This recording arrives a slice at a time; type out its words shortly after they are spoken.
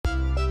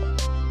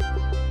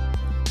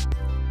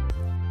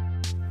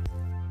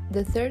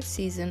The third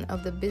season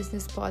of the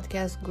business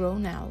podcast Grow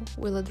Now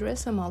will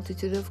address a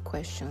multitude of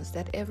questions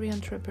that every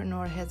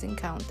entrepreneur has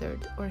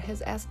encountered or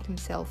has asked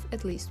himself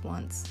at least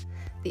once.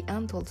 The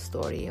untold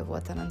story of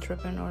what an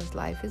entrepreneur's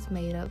life is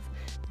made of,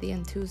 the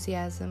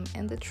enthusiasm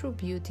and the true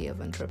beauty of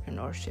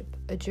entrepreneurship,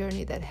 a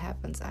journey that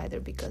happens either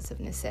because of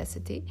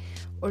necessity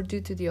or due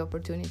to the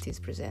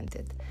opportunities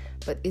presented.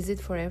 But is it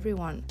for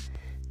everyone?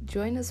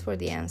 Join us for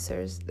the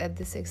answers that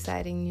this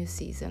exciting new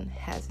season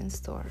has in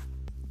store.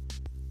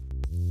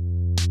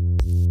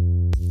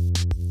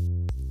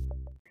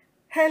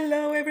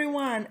 Hello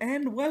everyone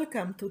and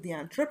welcome to the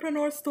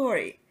Entrepreneur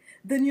Story,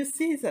 the new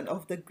season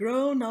of the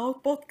Grow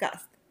Now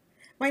podcast.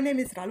 My name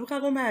is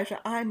Raluca Gomeja.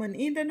 I'm an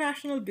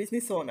international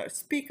business owner,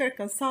 speaker,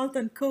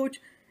 consultant,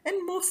 coach,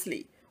 and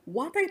mostly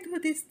what I do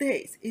these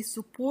days is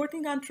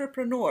supporting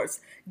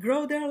entrepreneurs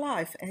grow their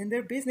life and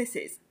their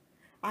businesses.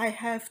 I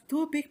have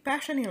two big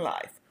passions in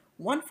life,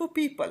 one for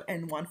people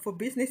and one for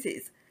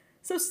businesses.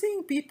 So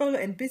seeing people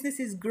and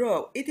businesses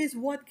grow, it is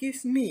what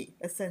gives me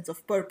a sense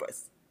of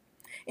purpose.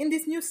 In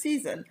this new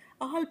season,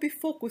 I'll be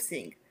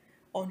focusing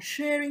on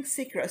sharing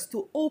secrets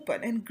to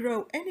open and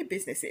grow any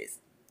businesses.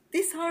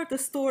 These are the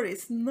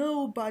stories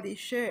nobody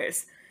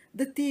shares,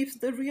 the tips,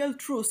 the real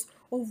truth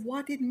of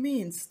what it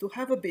means to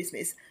have a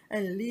business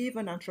and live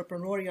an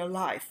entrepreneurial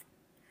life.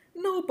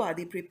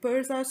 Nobody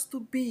prepares us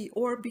to be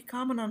or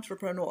become an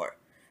entrepreneur.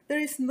 There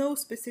is no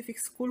specific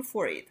school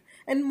for it,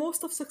 and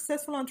most of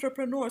successful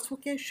entrepreneurs who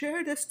can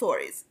share their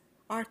stories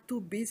are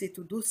too busy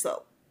to do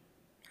so.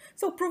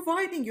 So,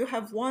 providing you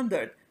have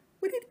wondered,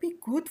 would it be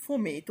good for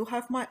me to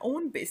have my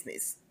own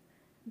business?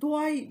 Do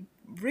I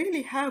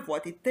really have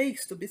what it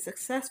takes to be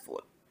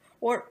successful?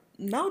 Or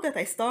now that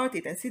I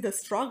started and see the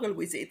struggle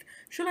with it,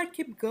 should I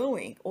keep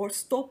going or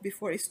stop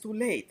before it's too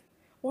late?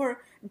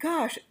 Or,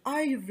 gosh,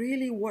 I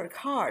really work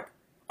hard.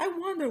 I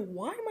wonder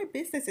why my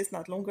business is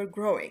not longer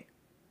growing.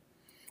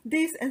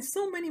 These and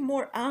so many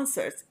more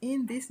answers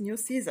in this new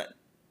season.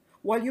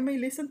 While you may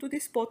listen to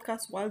this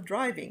podcast while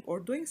driving or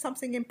doing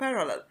something in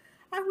parallel,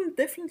 I will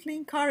definitely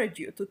encourage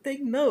you to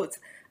take notes,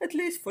 at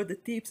least for the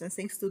tips and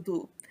things to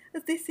do,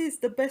 as this is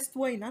the best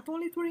way not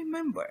only to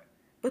remember,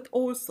 but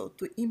also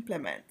to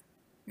implement.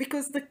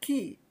 Because the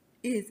key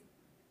is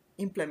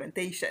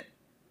implementation.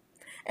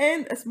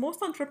 And as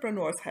most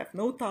entrepreneurs have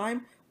no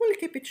time, we'll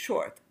keep it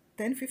short,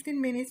 10-15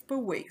 minutes per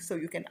week, so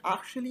you can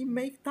actually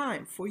make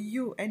time for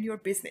you and your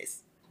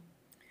business.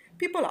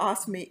 People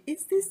ask me,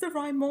 is this the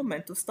right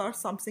moment to start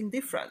something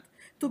different,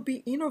 to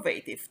be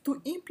innovative,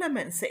 to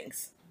implement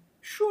things?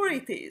 Sure,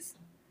 it is.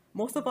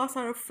 Most of us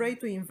are afraid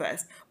to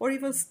invest or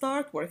even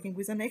start working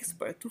with an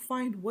expert to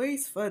find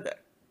ways further.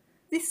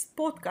 This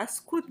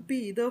podcast could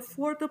be the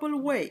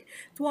affordable way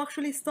to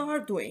actually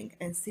start doing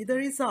and see the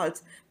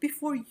results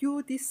before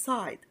you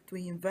decide to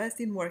invest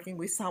in working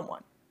with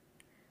someone.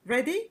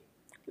 Ready?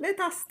 Let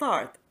us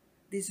start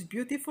this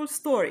beautiful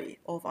story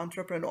of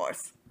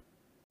entrepreneurs.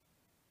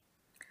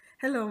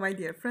 Hello, my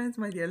dear friends,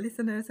 my dear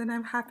listeners, and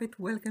I'm happy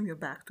to welcome you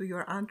back to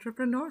your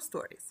entrepreneur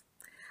stories.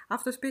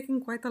 After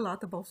speaking quite a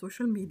lot about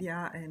social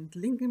media and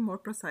linking more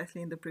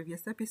precisely in the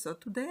previous episode,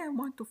 today I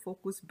want to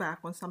focus back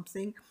on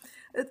something,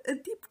 a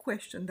deep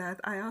question that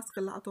I ask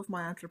a lot of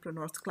my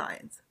entrepreneurs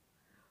clients.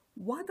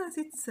 What does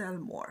it sell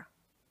more?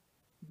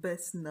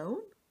 Best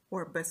known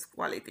or best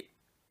quality?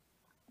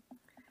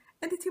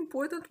 And it's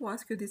important to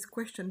ask you this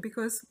question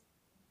because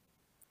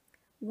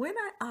when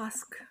I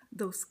ask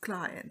those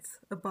clients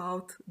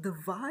about the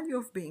value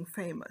of being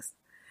famous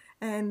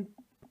and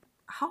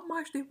how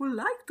much they would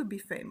like to be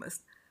famous,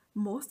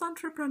 most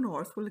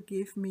entrepreneurs will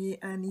give me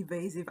an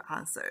evasive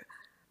answer.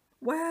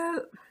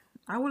 Well,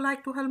 I would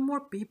like to help more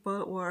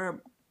people,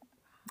 or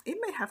it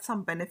may have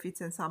some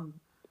benefits and some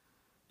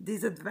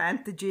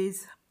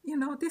disadvantages,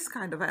 this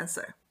kind of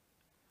answer.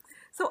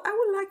 So I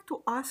would like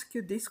to ask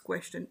you this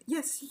question.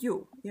 Yes,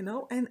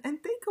 and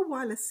take a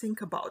while to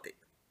think about it.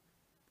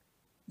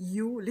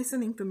 You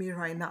listening to me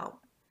right now,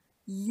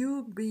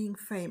 you being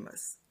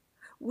famous,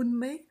 would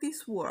make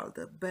this world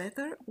a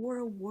better or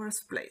a worse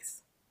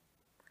place?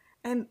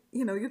 And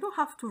you don't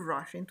have to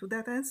rush into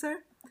that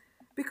answer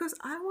because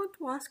I want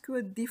to ask you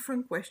a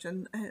different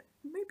question,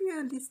 maybe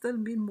a little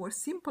bit more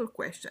simple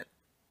question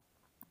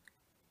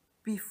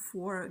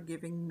before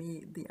giving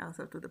me the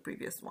answer to the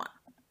previous one.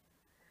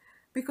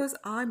 Because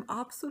I'm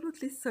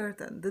absolutely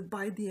certain that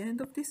by the end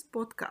of this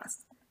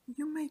podcast,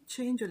 you may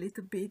change a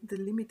little bit the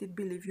limited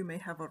belief you may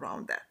have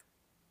around that.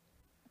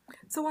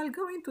 So I'll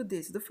go into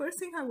this. The first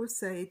thing I will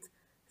say is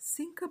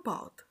think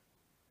about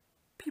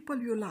people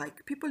you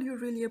like, people you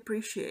really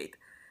appreciate.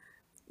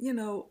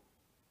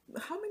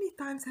 How many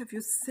times have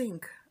you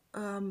think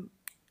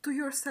to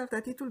yourself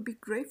that it will be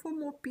great for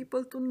more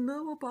people to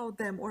know about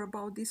them or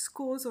about this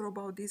cause or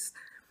about this,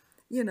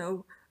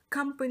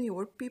 company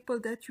or people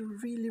that you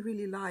really,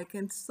 really like,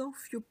 and so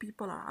few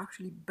people are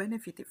actually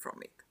benefiting from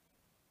it?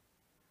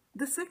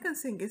 The second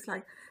thing is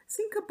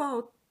think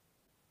about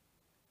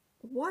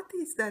what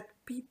is that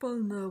people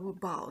know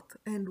about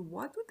and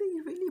what do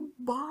they really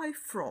buy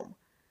from?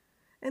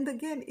 And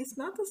again, it's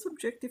not a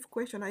subjective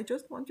question. I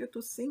just want you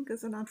to think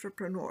as an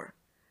entrepreneur.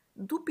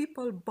 Do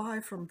people buy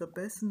from the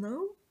best?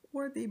 No,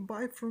 or they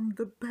buy from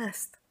the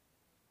best?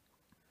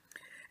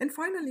 And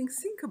finally,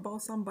 think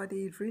about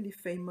somebody really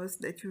famous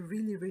that you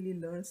really, really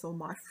learn so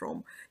much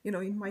from.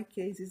 In my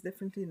case, it's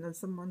definitely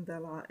Nelson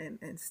Mandela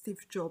and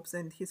Steve Jobs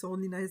and His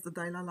Holiness the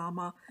Dalai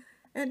Lama.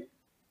 And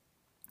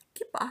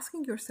keep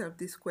asking yourself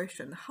this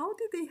question: how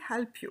did they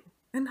help you?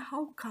 And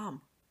how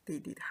come they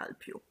did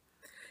help you?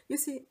 You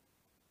see,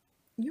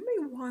 you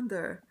may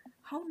wonder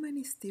how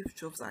many Steve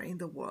Jobs are in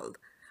the world.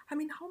 I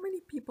mean, how many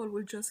people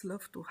will just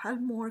love to help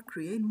more,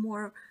 create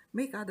more,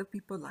 make other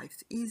people's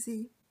lives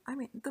easy? I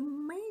mean, the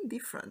main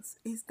difference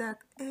is that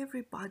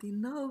everybody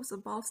knows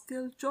about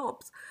Steve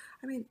Jobs.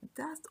 I mean,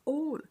 that's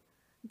all.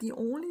 The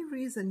only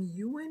reason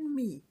you and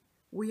me,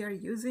 we are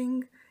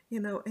using,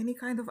 any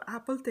kind of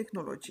Apple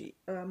technology,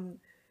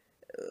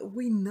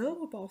 we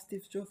know about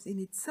Steve Jobs in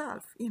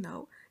itself,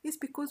 is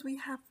because we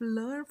have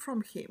learned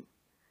from him.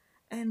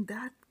 And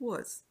that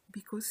was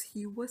because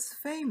he was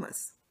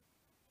famous.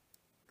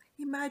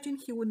 Imagine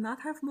he would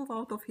not have moved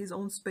out of his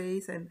own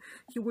space and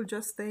he would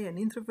just stay an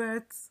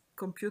introvert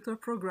computer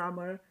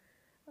programmer.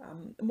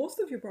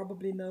 Most of you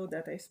probably know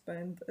that I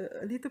spent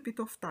a little bit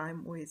of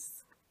time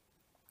with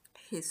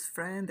his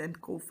friend and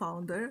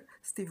co-founder,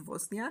 Steve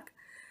Wozniak.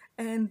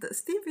 And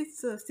Steve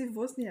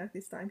Wozniak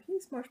this time.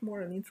 He's much more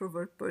an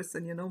introvert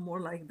person, more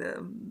like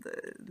the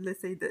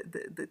let's say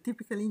the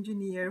typical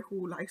engineer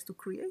who likes to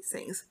create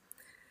things.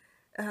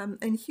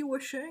 And he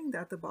was sharing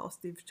that about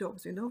Steve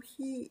Jobs.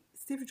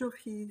 Steve Jobs,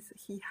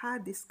 he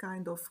had this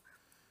kind of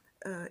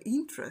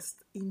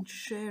interest in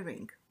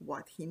sharing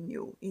what he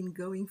knew, in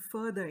going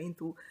further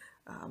into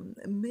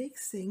make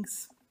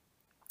things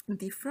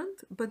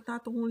different, but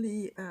not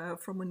only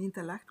from an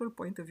intellectual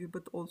point of view,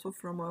 but also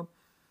from a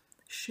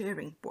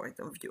sharing point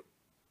of view.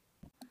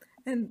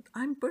 And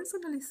I'm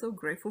personally so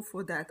grateful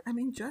for that. I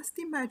mean, just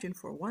imagine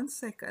for 1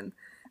 second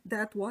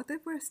that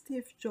whatever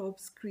Steve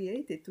Jobs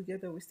created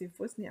together with Steve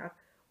Wozniak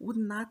would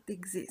not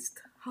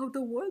exist. How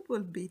the world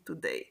will be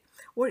today.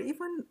 Or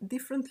even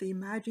differently,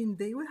 imagine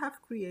they would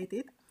have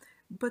created,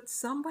 but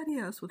somebody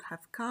else would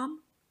have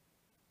come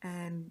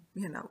and,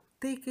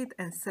 take it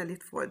and sell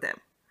it for them.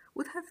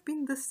 Would have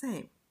been the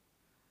same.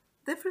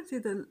 Definitely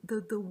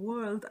the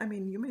world, I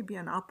mean, you may be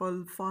an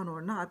Apple fan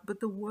or not, but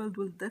the world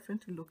will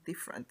definitely look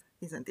different,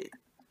 isn't it?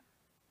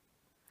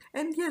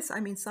 And yes, I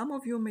mean, some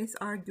of you may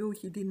argue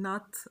he did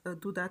not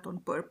do that on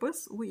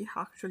purpose. We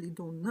actually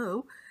don't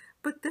know.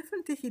 But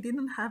definitely he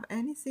didn't have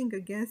anything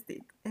against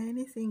it,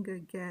 anything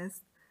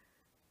against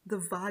the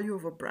value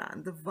of a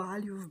brand, the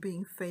value of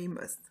being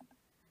famous.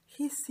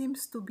 He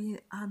seems to be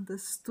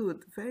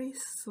understood very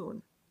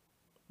soon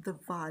the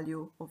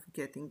value of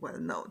getting well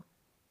known.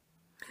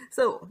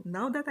 So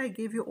now that I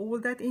gave you all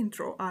that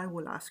intro, I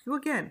will ask you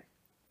again.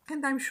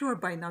 And I'm sure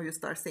by now you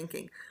start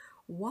thinking,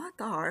 what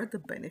are the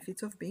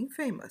benefits of being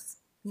famous?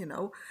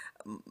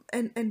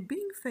 And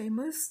being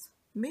famous,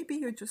 maybe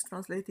you just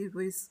translate it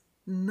with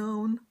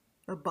known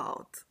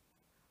about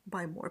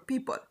by more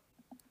people.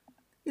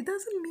 It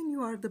doesn't mean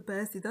you are the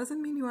best. It doesn't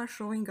mean you are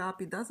showing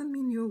up. It doesn't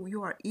mean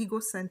you are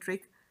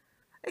egocentric,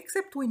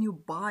 except when you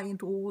buy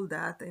into all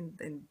that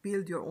and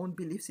build your own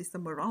belief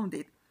system around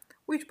it,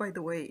 which, by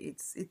the way,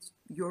 it's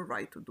your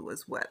right to do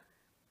as well.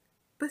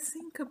 But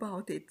think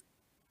about it.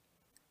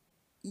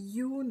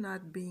 You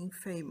not being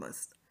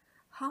famous,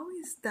 how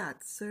is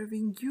that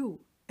serving you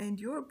and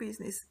your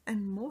business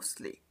and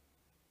mostly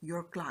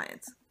your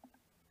clients?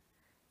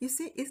 You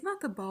see, it's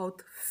not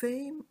about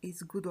fame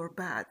is good or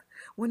bad.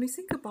 When we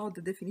think about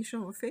the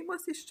definition of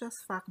famous, it's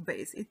just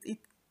fact-based. It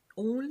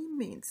only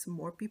means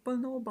more people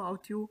know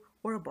about you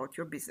or about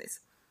your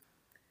business.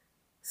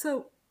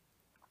 So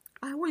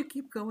I will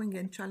keep going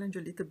and challenge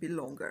a little bit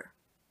longer.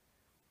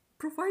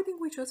 Providing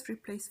we just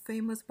replace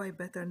famous by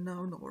better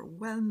known or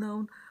well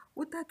known,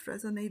 would that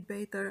resonate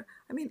better?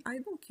 I mean, I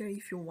don't care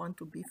if you want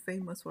to be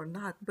famous or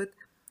not, but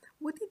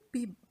would it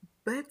be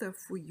better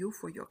for you,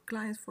 for your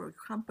clients, for your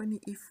company,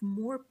 if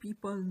more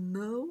people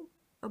know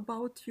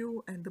about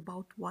you and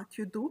about what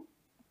you do?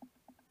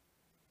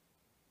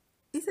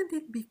 Isn't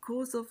it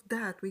because of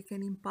that we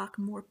can impact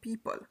more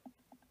people?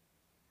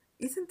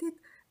 Isn't it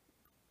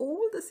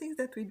all the things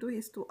that we do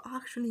is to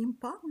actually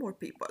impact more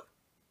people?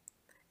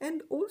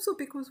 And also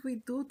because we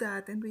do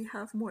that and we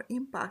have more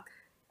impact,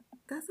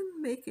 doesn't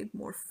make it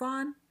more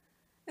fun.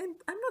 And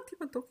I'm not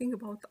even talking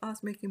about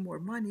us making more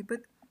money,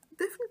 but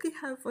definitely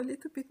have a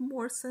little bit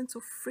more sense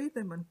of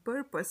freedom and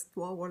purpose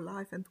to our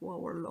life and to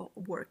our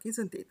work,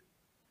 isn't it?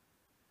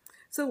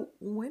 So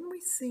when we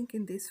think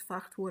in this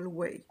factual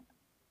way,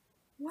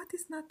 what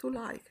is not to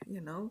like,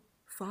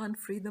 fun,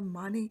 freedom,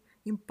 money,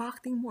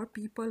 impacting more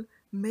people,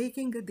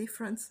 making a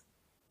difference?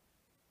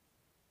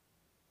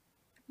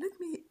 Let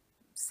me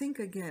think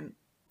again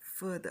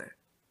further.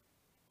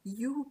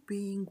 You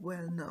being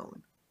well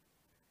known,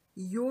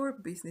 your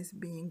business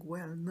being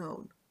well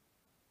known,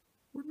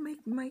 would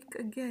make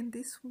again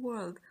this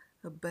world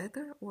a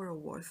better or a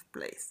worse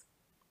place.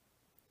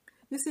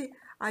 You see,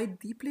 I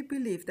deeply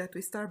believe that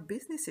we start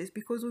businesses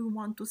because we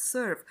want to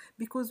serve,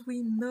 because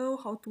we know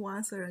how to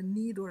answer a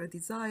need or a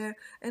desire,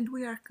 and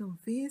we are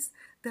convinced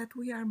that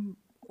we are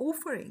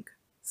offering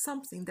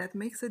something that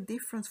makes a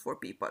difference for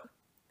people.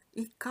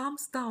 It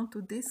comes down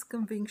to this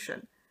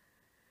conviction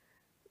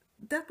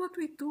that what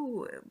we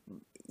do,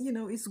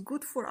 is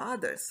good for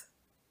others.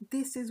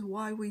 This is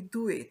why we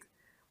do it.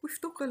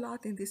 We've talked a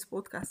lot in this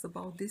podcast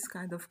about this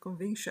kind of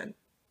conviction.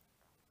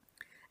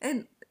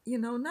 And,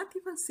 not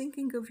even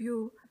thinking of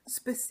you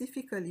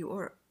specifically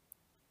or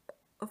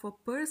of a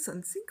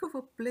person, think of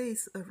a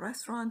place, a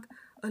restaurant,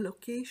 a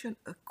location,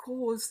 a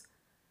cause,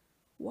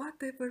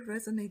 whatever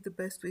resonates the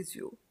best with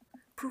you.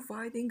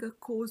 Providing a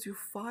cause you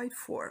fight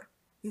for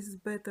is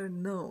better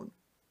known.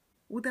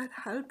 Would that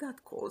help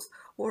that cause,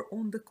 or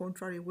on the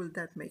contrary, will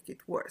that make it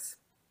worse?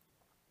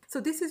 So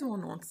this is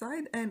on one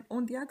side, and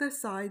on the other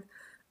side,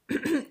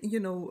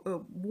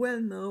 well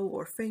known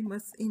or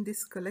famous in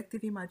this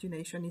collective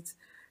imagination, it's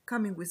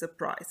coming with a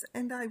price,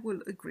 and I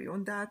will agree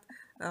on that.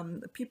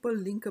 People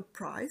link a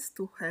price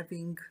to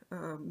having,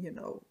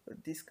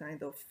 this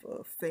kind of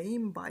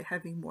fame by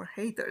having more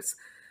haters,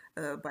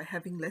 by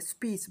having less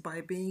peace,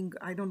 by being,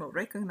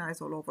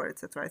 recognized all over,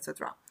 etc.,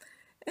 etc.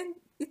 And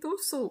it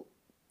also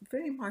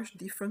very much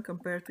different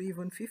compared to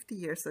even 50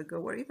 years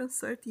ago or even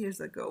 30 years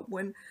ago,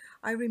 when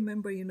I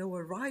remember, a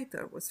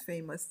writer was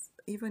famous,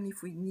 even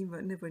if we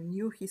never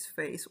knew his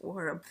face,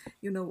 or,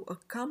 a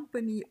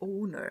company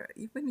owner,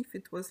 even if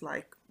it was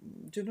like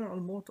General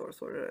Motors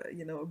or,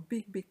 a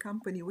big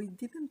company, we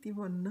didn't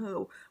even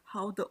know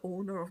how the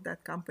owner of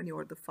that company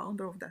or the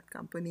founder of that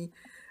company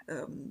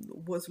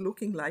was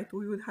looking like.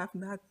 We would have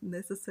not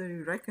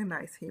necessarily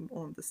recognized him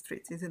on the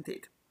streets, isn't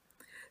it?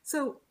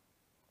 So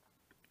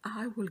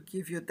I will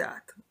give you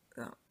that.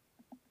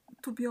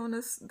 To be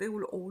honest, there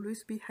will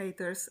always be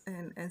haters,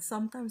 and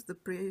sometimes the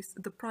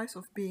price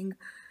of being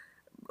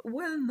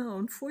well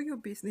known for your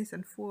business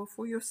and for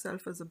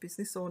yourself as a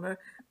business owner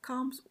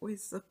comes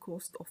with the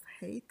cost of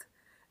hate.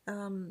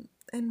 And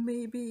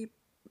maybe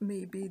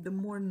the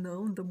more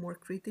known, the more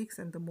critics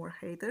and the more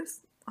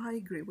haters. I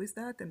agree with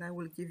that, and I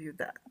will give you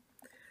that.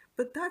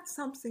 But that's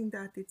something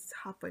that it's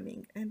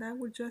happening, and I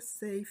will just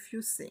say a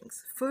few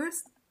things.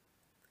 First,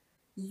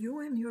 you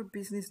and your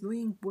business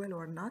doing well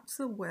or not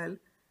so well,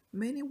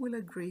 many will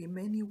agree,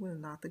 many will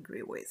not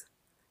agree with.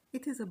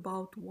 It is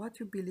about what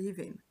you believe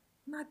in,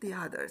 not the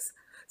others.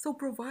 So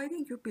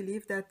providing you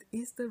believe that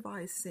is the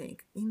right thing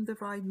in the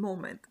right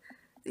moment,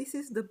 this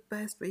is the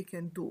best we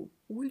can do.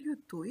 Will you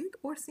do it,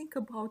 or think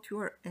about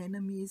your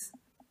enemies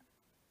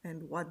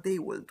and what they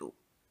will do?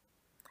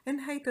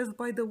 And haters,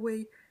 by the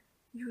way,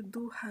 you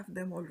do have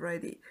them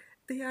already.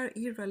 They are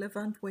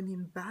irrelevant when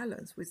in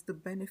balance with the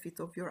benefit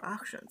of your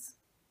actions.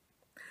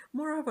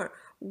 Moreover,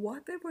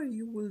 whatever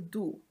you will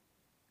do,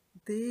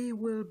 they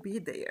will be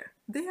there.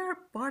 They are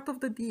part of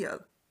the deal.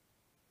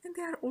 And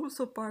they are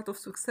also part of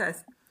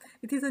success.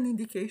 It is an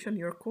indication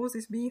your cause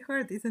is being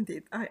heard, isn't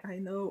it? I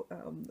know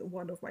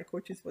one of my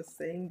coaches was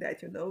saying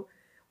that,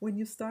 when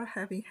you start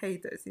having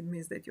haters, it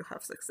means that you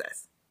have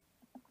success.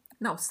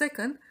 Now,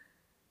 second,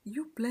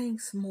 you playing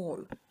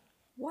small.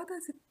 What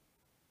does it,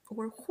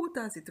 or who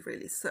does it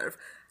really serve?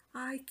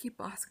 I keep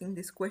asking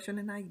this question,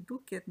 and I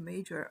do get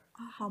major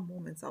aha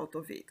moments out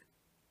of it.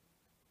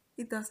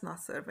 It does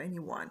not serve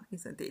anyone,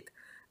 isn't it?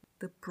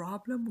 The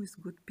problem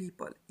with good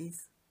people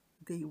is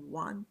they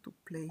want to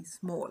play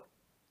small.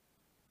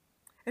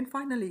 And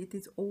finally, it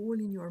is all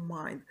in your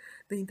mind.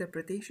 The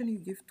interpretation you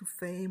give to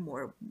fame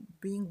or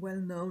being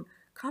well known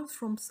comes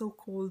from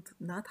so-called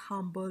not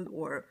humble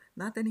or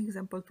not an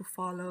example to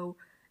follow.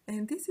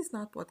 And this is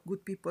not what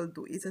good people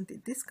do, isn't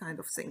it? This kind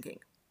of thinking.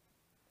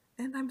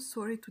 And I'm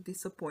sorry to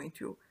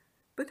disappoint you,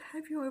 but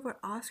have you ever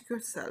asked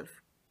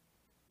yourself,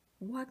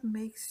 what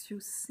makes you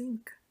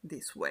think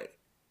this way?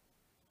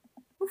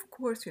 Of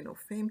course,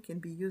 fame can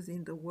be used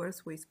in the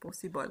worst ways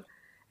possible.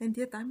 And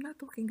yet I'm not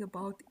talking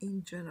about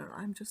in general.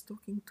 I'm just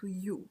talking to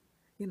you,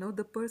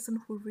 the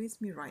person who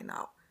reads me right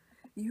now.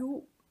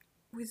 You,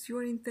 with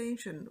your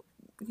intention,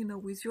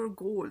 with your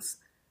goals,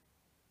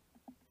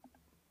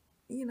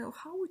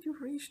 how would you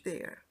reach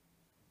there?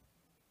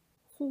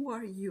 Who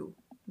are you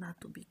not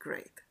to be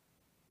great?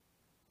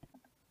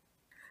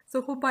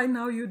 So hope by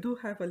now you do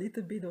have a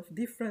little bit of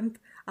different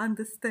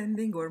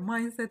understanding or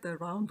mindset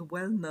around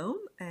well-known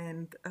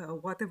and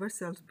whatever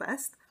sells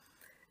best.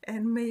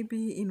 And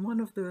maybe in one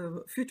of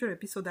the future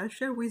episodes, I'll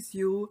share with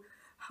you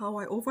how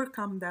I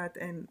overcome that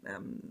and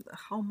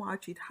how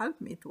much it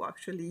helped me to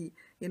actually,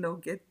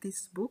 get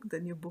this book, the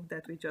new book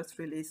that we just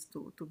released,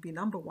 to be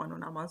number one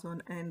on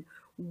Amazon, and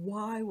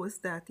why was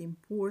that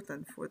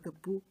important for the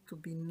book to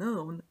be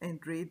known and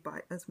read by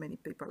as many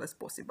people as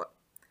possible.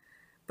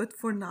 But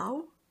for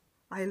now,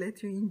 I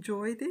let you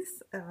enjoy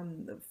this,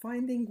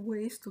 finding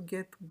ways to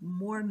get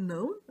more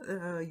known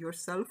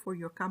yourself or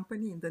your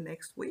company in the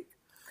next week.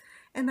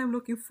 And I'm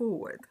looking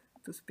forward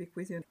to speak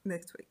with you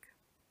next week.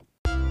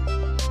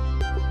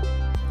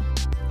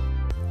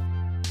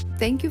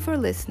 Thank you for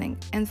listening.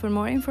 And for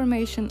more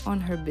information on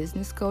her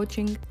business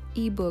coaching,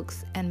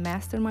 ebooks, and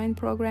mastermind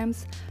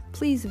programs,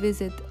 please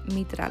visit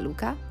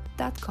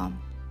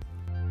mitraluka.com.